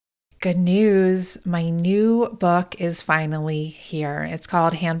Good news. My new book is finally here. It's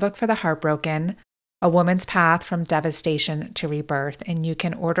called Handbook for the Heartbroken, A Woman's Path from Devastation to Rebirth, and you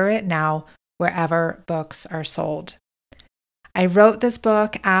can order it now wherever books are sold. I wrote this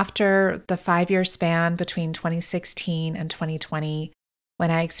book after the 5-year span between 2016 and 2020 when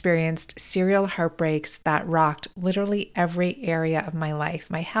I experienced serial heartbreaks that rocked literally every area of my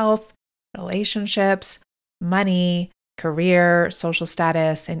life, my health, relationships, money, career, social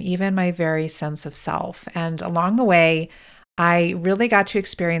status, and even my very sense of self. And along the way, I really got to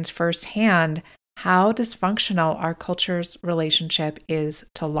experience firsthand how dysfunctional our culture's relationship is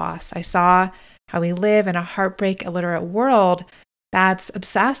to loss. I saw how we live in a heartbreak illiterate world that's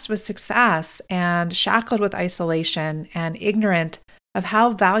obsessed with success and shackled with isolation and ignorant of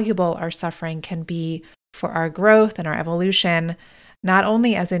how valuable our suffering can be for our growth and our evolution, not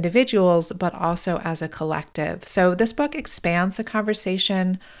only as individuals, but also as a collective. So this book expands the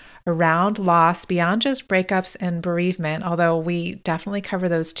conversation around loss beyond just breakups and bereavement, although we definitely cover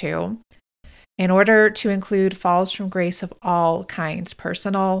those too, in order to include falls from grace of all kinds,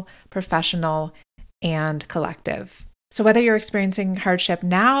 personal, professional, and collective. So whether you're experiencing hardship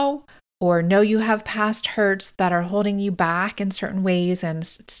now or know you have past hurts that are holding you back in certain ways and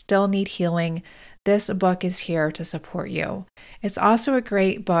still need healing, this book is here to support you. It's also a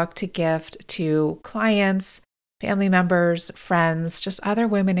great book to gift to clients, family members, friends, just other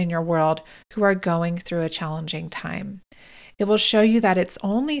women in your world who are going through a challenging time. It will show you that it's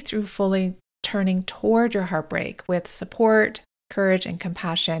only through fully turning toward your heartbreak with support, courage, and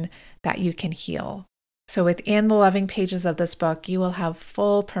compassion that you can heal. So within the loving pages of this book, you will have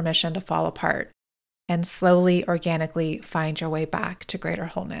full permission to fall apart and slowly, organically find your way back to greater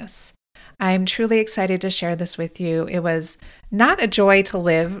wholeness. I'm truly excited to share this with you. It was not a joy to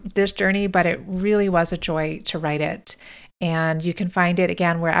live this journey, but it really was a joy to write it. And you can find it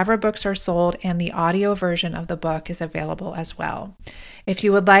again wherever books are sold, and the audio version of the book is available as well. If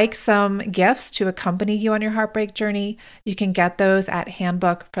you would like some gifts to accompany you on your heartbreak journey, you can get those at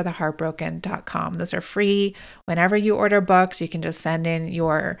handbookfortheheartbroken.com. Those are free. Whenever you order books, you can just send in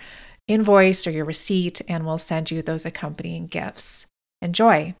your invoice or your receipt, and we'll send you those accompanying gifts.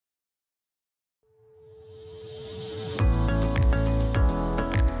 Enjoy.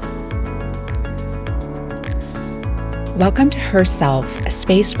 Welcome to Herself, a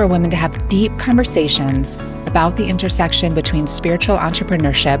space for women to have deep conversations about the intersection between spiritual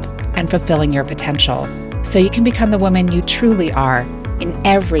entrepreneurship and fulfilling your potential, so you can become the woman you truly are in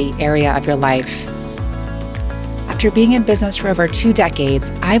every area of your life. After being in business for over 2 decades,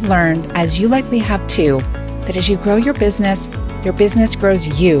 I've learned, as you likely have too, that as you grow your business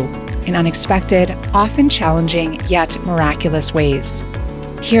grows you in unexpected, often challenging, yet miraculous ways.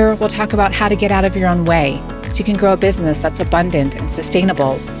 Here, we'll talk about how to get out of your own way so you can grow a business that's abundant and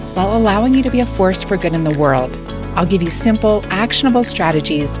sustainable while allowing you to be a force for good in the world. I'll give you simple, actionable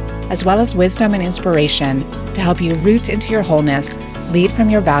strategies as well as wisdom and inspiration to help you root into your wholeness, lead from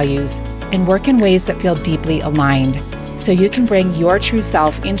your values, and work in ways that feel deeply aligned so you can bring your true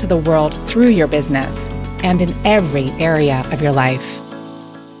self into the world through your business and in every area of your life.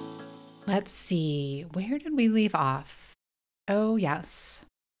 Let's see, where did we leave off? Oh, yes.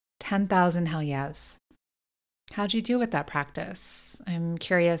 10,000 hell yes. How'd you do with that practice? I'm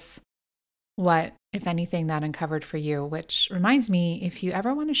curious what, if anything, that uncovered for you, which reminds me, if you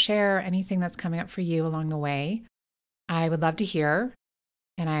ever want to share anything that's coming up for you along the way, I would love to hear,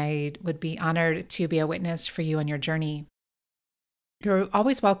 and I would be honored to be a witness for you on your journey. You're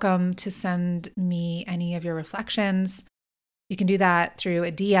always welcome to send me any of your reflections. You can do that through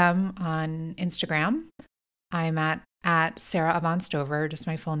a DM on Instagram. I'm at Sarah Avant Stover, just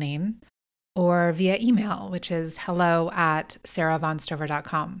my full name, or via email, which is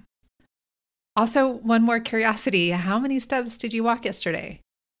hello@sarahvonstover.com. Also, one more curiosity, how many steps did you walk yesterday?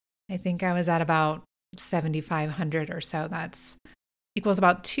 I think I was at about 7,500 or so. That's equals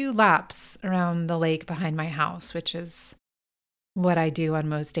about 2 laps around the lake behind my house, which is what I do on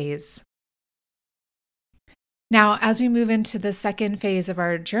most days. Now, as we move into the second phase of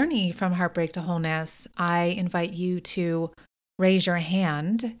our journey from heartbreak to wholeness, I invite you to raise your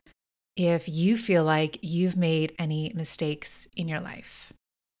hand if you feel like you've made any mistakes in your life.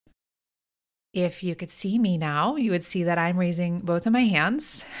 If you could see me now, you would see that I'm raising both of my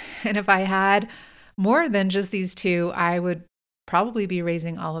hands. And if I had more than just these 2, I would probably be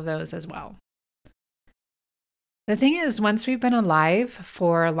raising all of those as well. The thing is, once we've been alive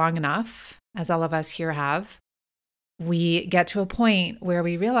for long enough, as all of us here have, we get to a point where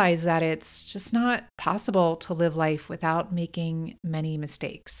we realize that it's just not possible to live life without making many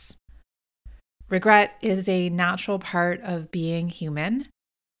mistakes. Regret is a natural part of being human,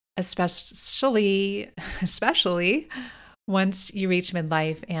 especially once you reach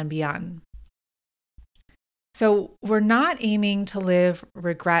midlife and beyond. So, we're not aiming to live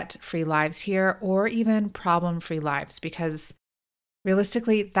regret free lives here or even problem free lives because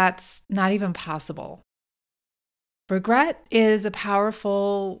realistically, that's not even possible. Regret is a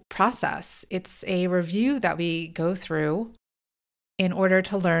powerful process. It's a review that we go through in order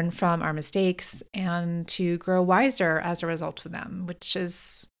to learn from our mistakes and to grow wiser as a result of them, which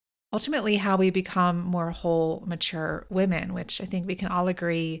is ultimately how we become more whole, mature women, which I think we can all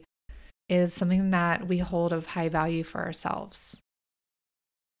agree is something that we hold of high value for ourselves.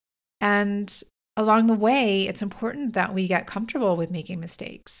 And along the way, it's important that we get comfortable with making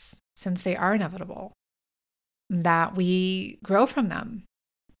mistakes since they are inevitable, that we grow from them,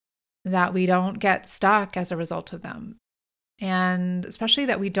 that we don't get stuck as a result of them, and especially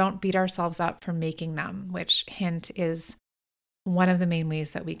that we don't beat ourselves up for making them, which, hint, is one of the main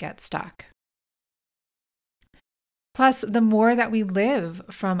ways that we get stuck. Plus, the more that we live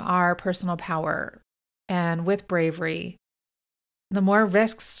from our personal power and with bravery, the more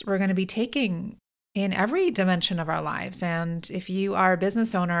risks we're going to be taking in every dimension of our lives. And if you are a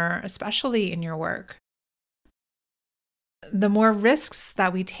business owner, especially in your work, the more risks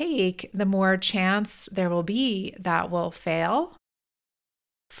that we take, the more chance there will be that we'll fail,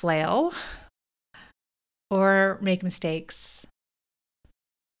 flail, or make mistakes.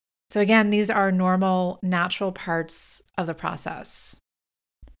 So again, these are normal, natural parts of the process.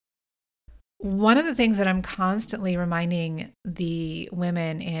 One of the things that I'm constantly reminding the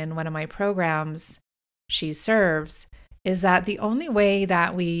women in one of my programs she serves is that the only way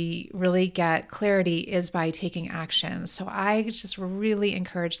that we really get clarity is by taking action. So I just really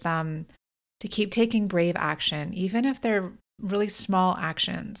encourage them to keep taking brave action, even if they're really small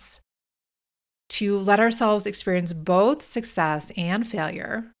actions, to let ourselves experience both success and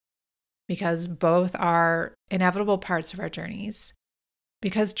failure, because both are inevitable parts of our journeys.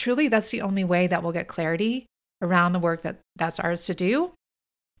 Because truly, that's the only way that we'll get clarity around the work that's ours to do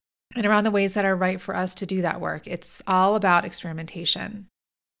and around the ways that are right for us to do that work. It's all about experimentation.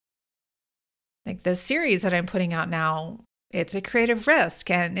 Like this series that I'm putting out now, it's a creative risk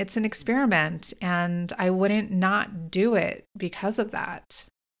and it's an experiment, and I wouldn't not do it because of that.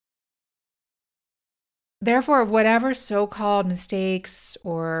 Therefore, whatever so-called mistakes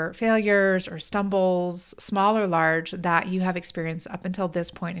or failures or stumbles, small or large, that you have experienced up until this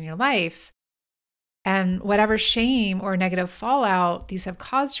point in your life, and whatever shame or negative fallout these have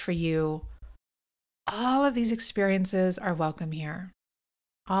caused for you, all of these experiences are welcome here.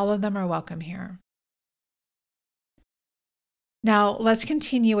 All of them are welcome here. Now, let's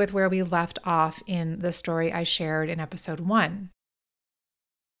continue with where we left off in the story I shared in episode 1.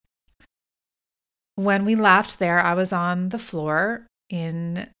 When we left there, I was on the floor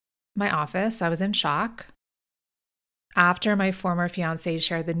in my office. I was in shock after my former fiance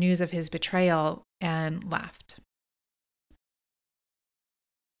shared the news of his betrayal and left.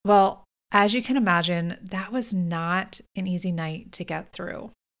 Well, as you can imagine, that was not an easy night to get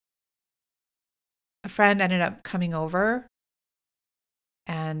through. A friend ended up coming over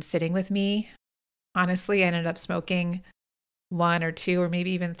and sitting with me. Honestly, I ended up smoking 1 or 2 or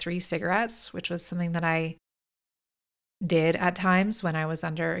maybe even 3 cigarettes, which was something that I did at times when I was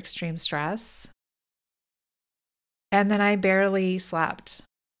under extreme stress. And then I barely slept.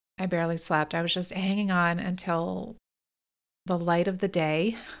 I was just hanging on until the light of the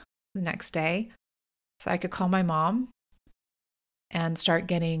day, the next day, so I could call my mom and start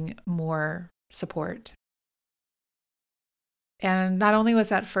getting more support. And not only was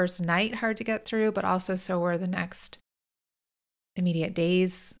that first night hard to get through, but also so were the next immediate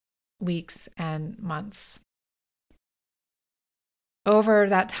days, weeks, and months. Over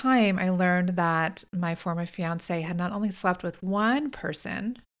that time, I learned that my former fiance had not only slept with one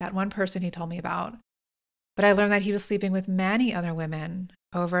person, that one person he told me about, but I learned that he was sleeping with many other women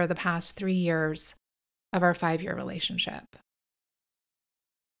over the past 3 years of our 5-year relationship,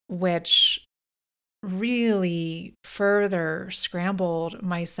 which really further scrambled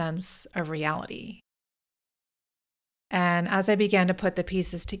my sense of reality. And as I began to put the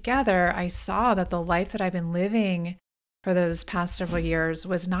pieces together, I saw that the life that I've been living for those past several years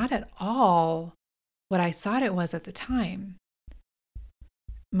was not at all what I thought it was at the time.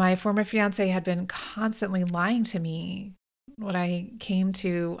 My former fiance had been constantly lying to me, what I came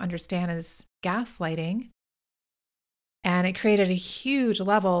to understand as gaslighting. And it created a huge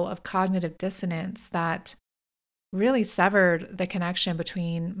level of cognitive dissonance that really severed the connection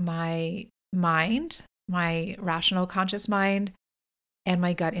between my mind, my rational conscious mind, and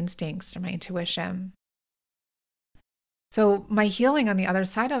my gut instincts or my intuition. So my healing on the other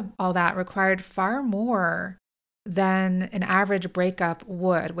side of all that required far more than an average breakup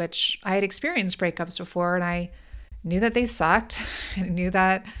would, which I had experienced breakups before and I knew that they sucked. I knew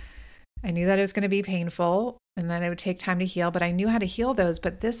that it was going to be painful and that it would take time to heal, but I knew how to heal those.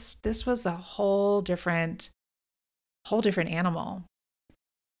 But this was a whole different animal.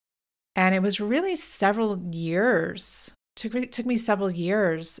 And it was really several years. Took me several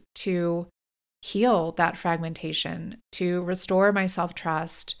years to heal that fragmentation, to restore my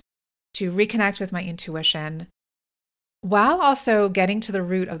self-trust, to reconnect with my intuition, while also getting to the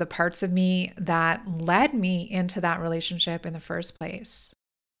root of the parts of me that led me into that relationship in the first place.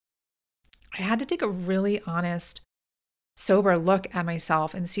 I had to take a really honest, sober look at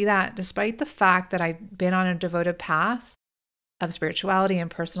myself and see that despite the fact that I'd been on a devoted path of spirituality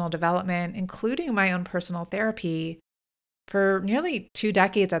and personal development, including my own personal therapy, for nearly 2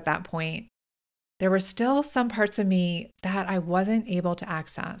 decades at that point, there were still some parts of me that I wasn't able to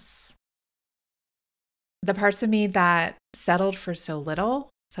access. The parts of me that settled for so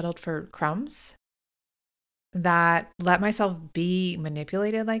little, settled for crumbs, that let myself be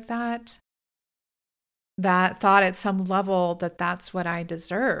manipulated like that thought at some level that that's what I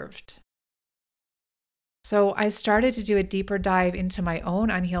deserved. So I started to do a deeper dive into my own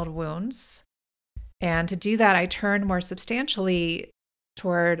unhealed wounds. And to do that, I turned more substantially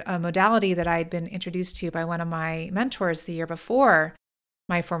toward a modality that I'd been introduced to by one of my mentors the year before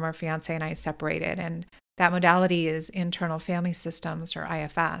my former fiance and I separated. And that modality is internal family systems, or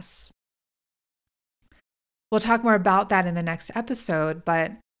IFS. We'll talk more about that in the next episode,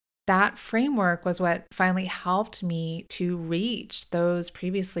 but that framework was what finally helped me to reach those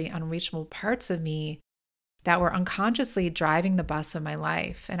previously unreachable parts of me that were unconsciously driving the bus of my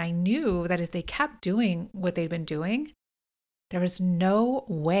life. And I knew that if they kept doing what they'd been doing, there was no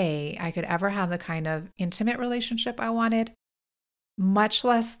way I could ever have the kind of intimate relationship I wanted, much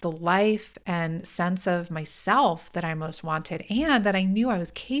less the life and sense of myself that I most wanted and that I knew I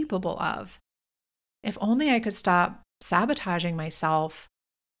was capable of. If only I could stop sabotaging myself,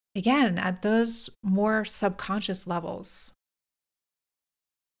 again, at those more subconscious levels.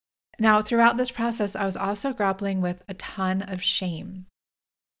 Now, throughout this process, I was also grappling with a ton of shame.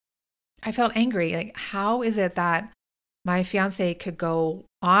 I felt angry. Like, how is it that my fiance could go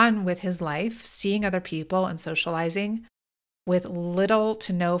on with his life, seeing other people and socializing with little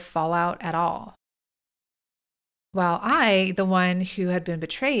to no fallout at all? While I, the one who had been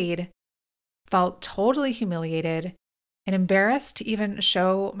betrayed, felt totally humiliated and embarrassed to even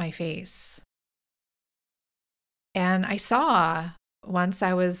show my face. And I saw, once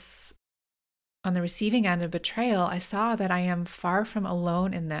I was on the receiving end of betrayal, I saw that I am far from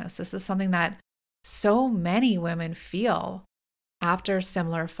alone in this. This is something that so many women feel after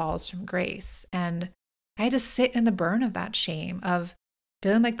similar falls from grace. And I had to sit in the burn of that shame, of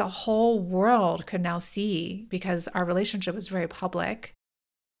feeling like the whole world could now see, because our relationship was very public.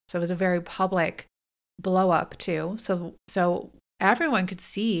 So it was a very public blow up too. So everyone could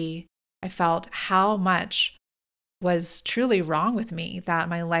see, I felt, how much was truly wrong with me that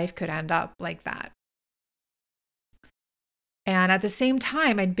my life could end up like that. And at the same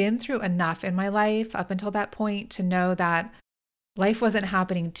time, I'd been through enough in my life up until that point to know that life wasn't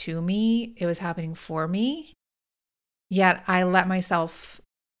happening to me, it was happening for me. Yet I let myself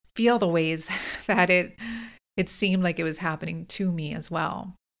feel the ways that it seemed like it was happening to me as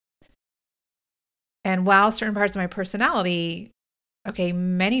well. And while certain parts of my personality,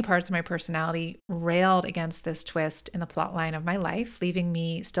 many parts of my personality railed against this twist in the plot line of my life, leaving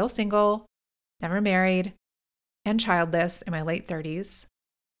me still single, never married, and childless in my late 30s,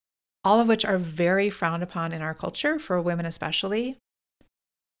 all of which are very frowned upon in our culture, for women especially.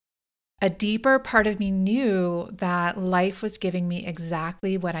 A deeper part of me knew that life was giving me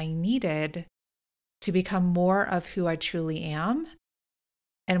exactly what I needed to become more of who I truly am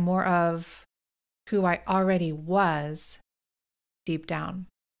and more of who I already was deep down.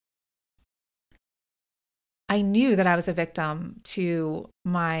 I knew that I was a victim to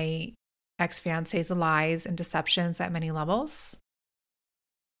my ex-fiance's lies and deceptions at many levels.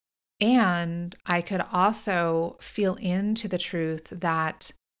 And I could also feel into the truth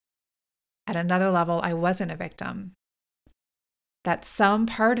that at another level, I wasn't a victim. That some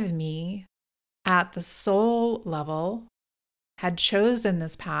part of me at the soul level had chosen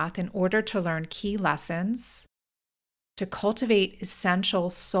this path in order to learn key lessons, to cultivate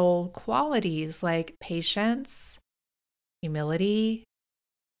essential soul qualities like patience, humility,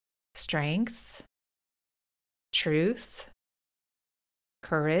 strength, truth,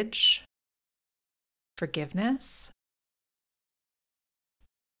 courage, forgiveness.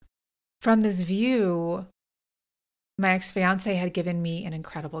 From this view, my ex-fiance had given me an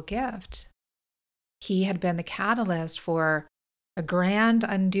incredible gift. He had been the catalyst for a grand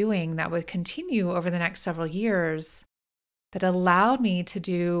undoing that would continue over the next several years that allowed me to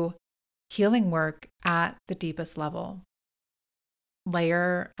do healing work at the deepest level.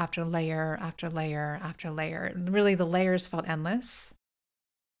 Layer after layer after layer after layer. And really, the layers felt endless.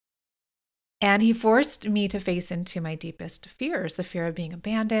 And he forced me to face into my deepest fears, the fear of being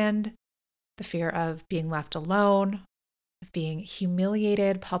abandoned, the fear of being left alone, of being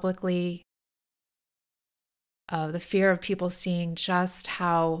humiliated publicly, of the fear of people seeing just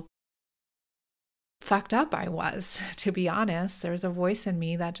how fucked up I was. To be honest, there was a voice in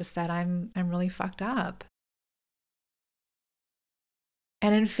me that just said, I'm really fucked up.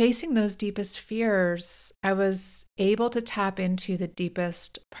 And in facing those deepest fears, I was able to tap into the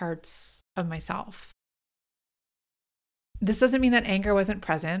deepest parts of myself. This doesn't mean that anger wasn't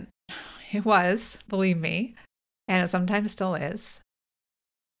present. It was, believe me, and it sometimes still is.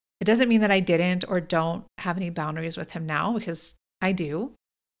 It doesn't mean that I didn't or don't have any boundaries with him now, because I do.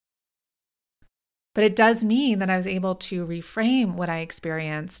 But it does mean that I was able to reframe what I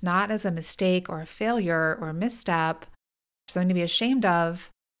experienced, not as a mistake or a failure or a misstep, or something to be ashamed of,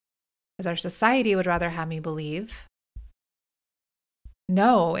 as our society would rather have me believe.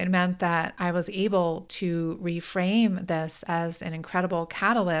 No, it meant that I was able to reframe this as an incredible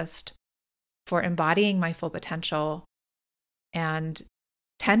catalyst for embodying my full potential and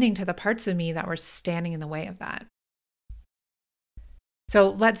tending to the parts of me that were standing in the way of that. So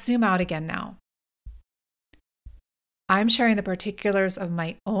let's zoom out again now. I'm sharing the particulars of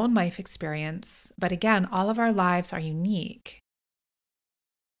my own life experience, but again, all of our lives are unique.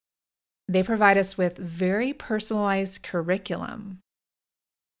 They provide us with very personalized curriculum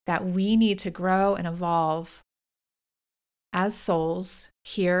that we need to grow and evolve as souls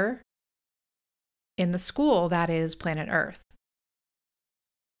here in the school that is planet Earth.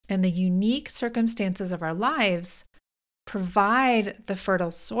 And the unique circumstances of our lives provide the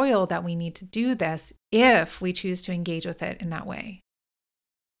fertile soil that we need to do this if we choose to engage with it in that way.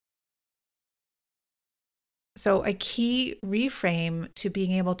 So a key reframe to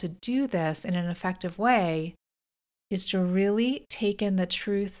being able to do this in an effective way is to really take in the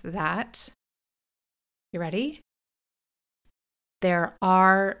truth that, you ready? There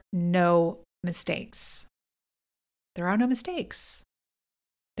are no mistakes. There are no mistakes.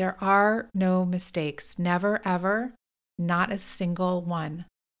 There are no mistakes. Never, ever, not a single one.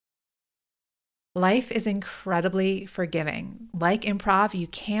 Life is incredibly forgiving. Like improv, you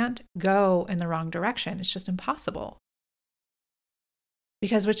can't go in the wrong direction. It's just impossible.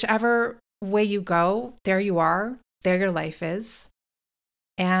 Because whichever way you go, there you are, there your life is.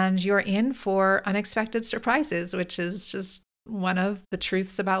 And you're in for unexpected surprises, which is just one of the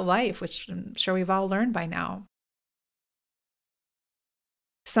truths about life, which I'm sure we've all learned by now.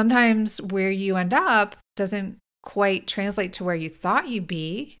 Sometimes where you end up doesn't quite translate to where you thought you'd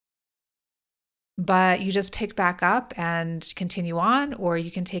be, but you just pick back up and continue on, or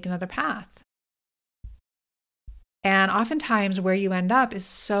you can take another path. And oftentimes where you end up is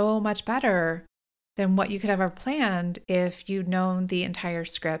so much better than what you could have ever planned if you'd known the entire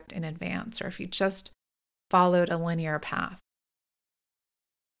script in advance, or if you just followed a linear path.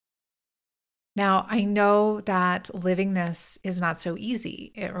 Now, I know that living this is not so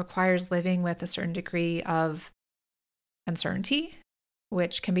easy. It requires living with a certain degree of uncertainty,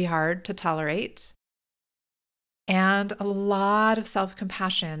 which can be hard to tolerate, and a lot of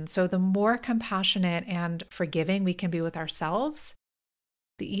self-compassion. So the more compassionate and forgiving we can be with ourselves,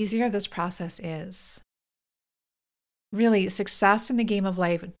 the easier this process is. Really, success in the game of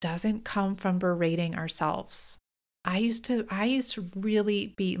life doesn't come from berating ourselves. I used to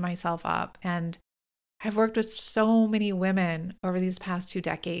really beat myself up, and I've worked with so many women over these past 2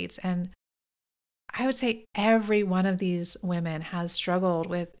 decades, and I would say every one of these women has struggled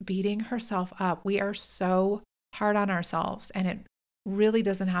with beating herself up. We are so hard on ourselves, and it really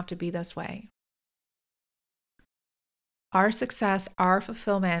doesn't have to be this way. Our success, our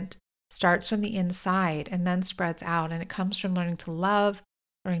fulfillment starts from the inside and then spreads out, and it comes from learning to love,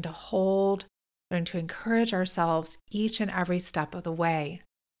 learning to hold, learning to encourage ourselves each and every step of the way.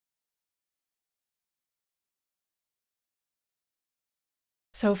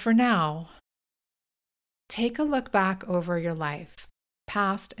 So for now, take a look back over your life,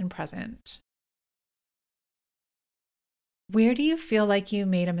 past and present. Where do you feel like you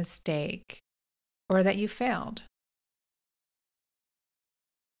made a mistake or that you failed?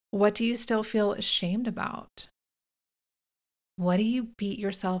 What do you still feel ashamed about? What do you beat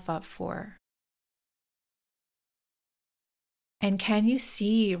yourself up for? And can you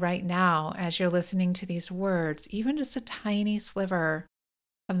see right now, as you're listening to these words, even just a tiny sliver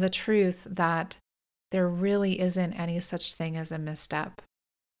of the truth that there really isn't any such thing as a misstep?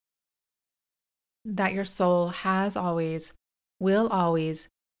 That your soul has always, will always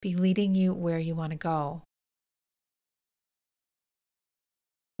be leading you where you want to go.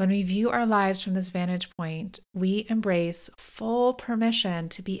 When we view our lives from this vantage point, we embrace full permission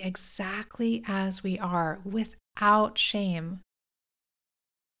to be exactly as we are without shame.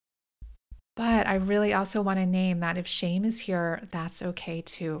 But I really also want to name that if shame is here, that's okay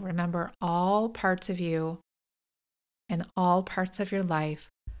too. Remember, all parts of you and all parts of your life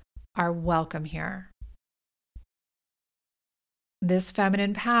are welcome here. This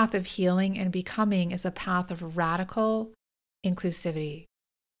feminine path of healing and becoming is a path of radical inclusivity.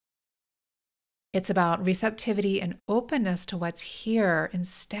 It's about receptivity and openness to what's here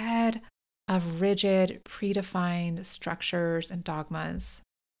instead of rigid, predefined structures and dogmas.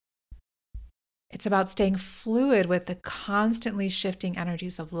 It's about staying fluid with the constantly shifting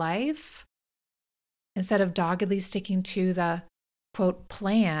energies of life instead of doggedly sticking to the quote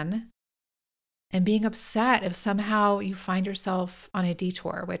plan and being upset if somehow you find yourself on a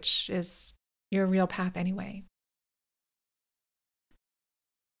detour, which is your real path anyway.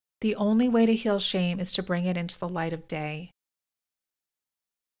 The only way to heal shame is to bring it into the light of day.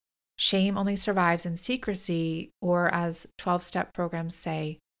 Shame only survives in secrecy, or as 12-step programs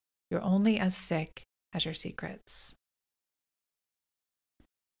say, you're only as sick as your secrets.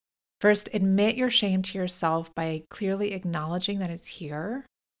 First, admit your shame to yourself by clearly acknowledging that it's here.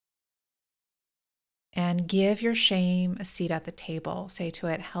 And give your shame a seat at the table. Say to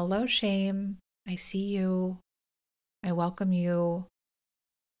it, hello, shame. I see you. I welcome you.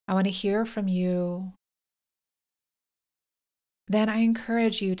 I want to hear from you. Then I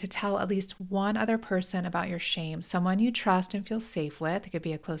encourage you to tell at least one other person about your shame, someone you trust and feel safe with. It could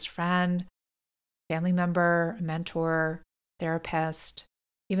be a close friend, family member, a mentor, therapist,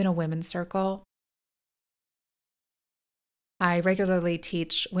 even a women's circle. I regularly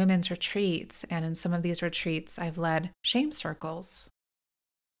teach women's retreats, and in some of these retreats, I've led shame circles.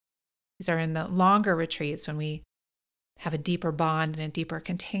 These are in the longer retreats when we have a deeper bond and a deeper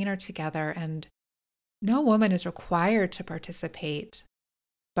container together, and no woman is required to participate,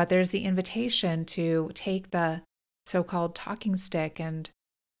 but there's the invitation to take the so-called talking stick and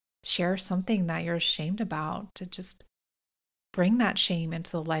share something that you're ashamed about, to just bring that shame into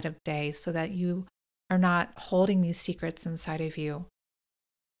the light of day so that you are not holding these secrets inside of you.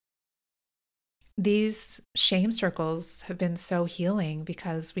 These shame circles have been so healing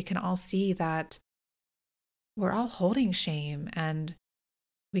because we can all see that we're all holding shame, and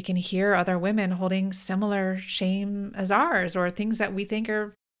we can hear other women holding similar shame as ours, or things that we think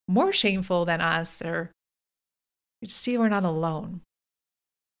are more shameful than us, or we just see we're not alone.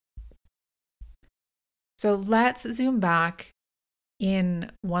 So let's zoom back in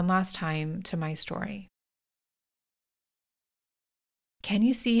one last time to my story. Can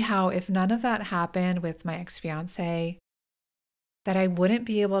you see how if none of that happened with my ex-fiance, that I wouldn't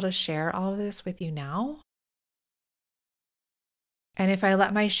be able to share all of this with you now? And if I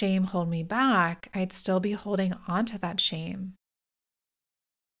let my shame hold me back, I'd still be holding on to that shame.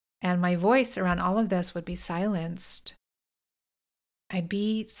 And my voice around all of this would be silenced. I'd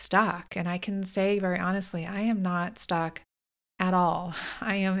be stuck. And I can say very honestly, I am not stuck at all.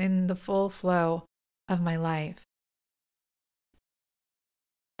 I am in the full flow of my life.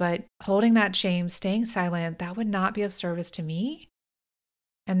 But holding that shame, staying silent, that would not be of service to me.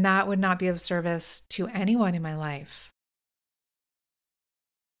 And that would not be of service to anyone in my life.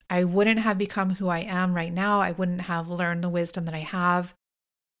 I wouldn't have become who I am right now. I wouldn't have learned the wisdom that I have.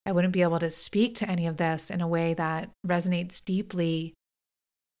 I wouldn't be able to speak to any of this in a way that resonates deeply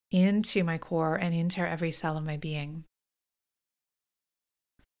into my core and into every cell of my being.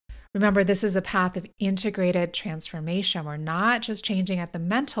 Remember, this is a path of integrated transformation. We're not just changing at the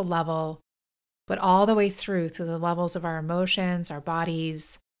mental level, but all the way through the levels of our emotions, our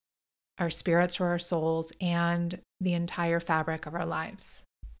bodies, our spirits or our souls, and the entire fabric of our lives.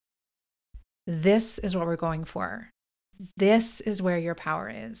 This is what we're going for. This is where your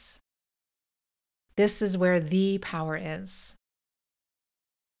power is. This is where the power is.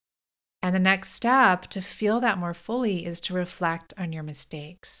 And the next step to feel that more fully is to reflect on your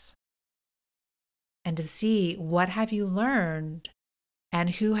mistakes and to see what have you learned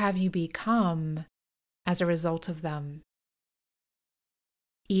and who have you become as a result of them.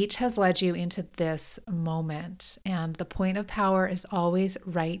 Each has led you into this moment, and the point of power is always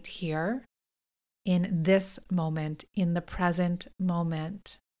right here in this moment, in the present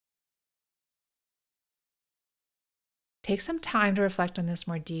moment. take some time to reflect on this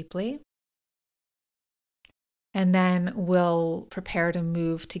more deeply. And then we'll prepare to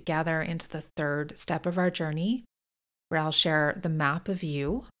move together into the third step of our journey, where I'll share the map of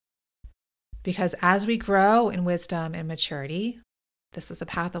you. Because as we grow in wisdom and maturity, this is a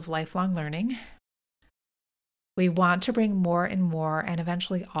path of lifelong learning. We want to bring more and more, and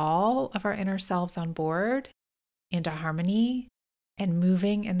eventually all of our inner selves on board into harmony and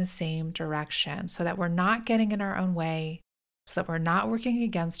moving in the same direction, so that we're not getting in our own way, so that we're not working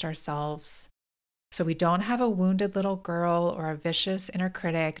against ourselves, so we don't have a wounded little girl or a vicious inner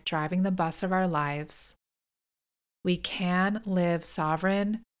critic driving the bus of our lives. We can live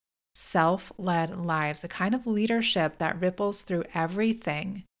sovereign, self-led lives, a kind of leadership that ripples through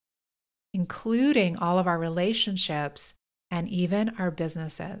everything, including all of our relationships and even our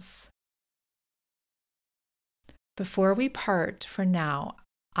businesses. Before we part for now,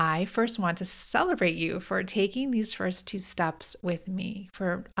 I first want to celebrate you for taking these first 2 steps with me,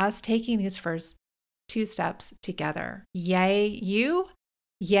 for us taking these first 2 steps together. Yay you,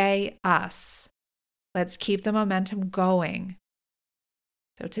 yay us. Let's keep the momentum going.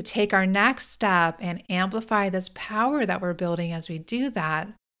 So to take our next step and amplify this power that we're building as we do that,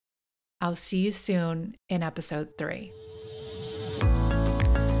 I'll see you soon in episode 3.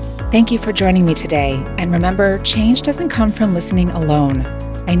 Thank you for joining me today. And remember, change doesn't come from listening alone.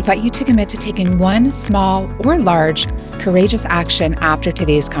 I invite you to commit to taking one small or large, courageous action after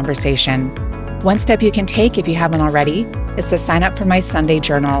today's conversation. One step you can take, if you haven't already, is to sign up for my Sunday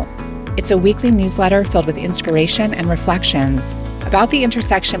journal. It's a weekly newsletter filled with inspiration and reflections about the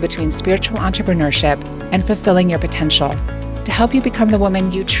intersection between spiritual entrepreneurship and fulfilling your potential, to help you become the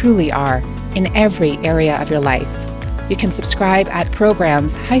woman you truly are in every area of your life. You can subscribe at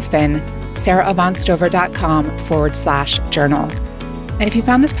programs-sarahavonstover.com/journal. And if you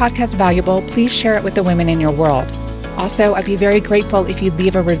found this podcast valuable, please share it with the women in your world. Also, I'd be very grateful if you'd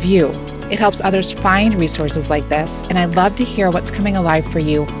leave a review. It helps others find resources like this, and I'd love to hear what's coming alive for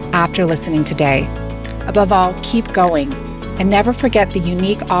you after listening today. Above all, keep going, and never forget the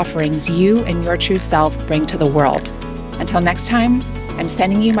unique offerings you and your true self bring to the world. Until next time, I'm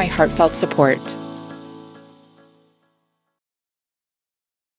sending you my heartfelt support.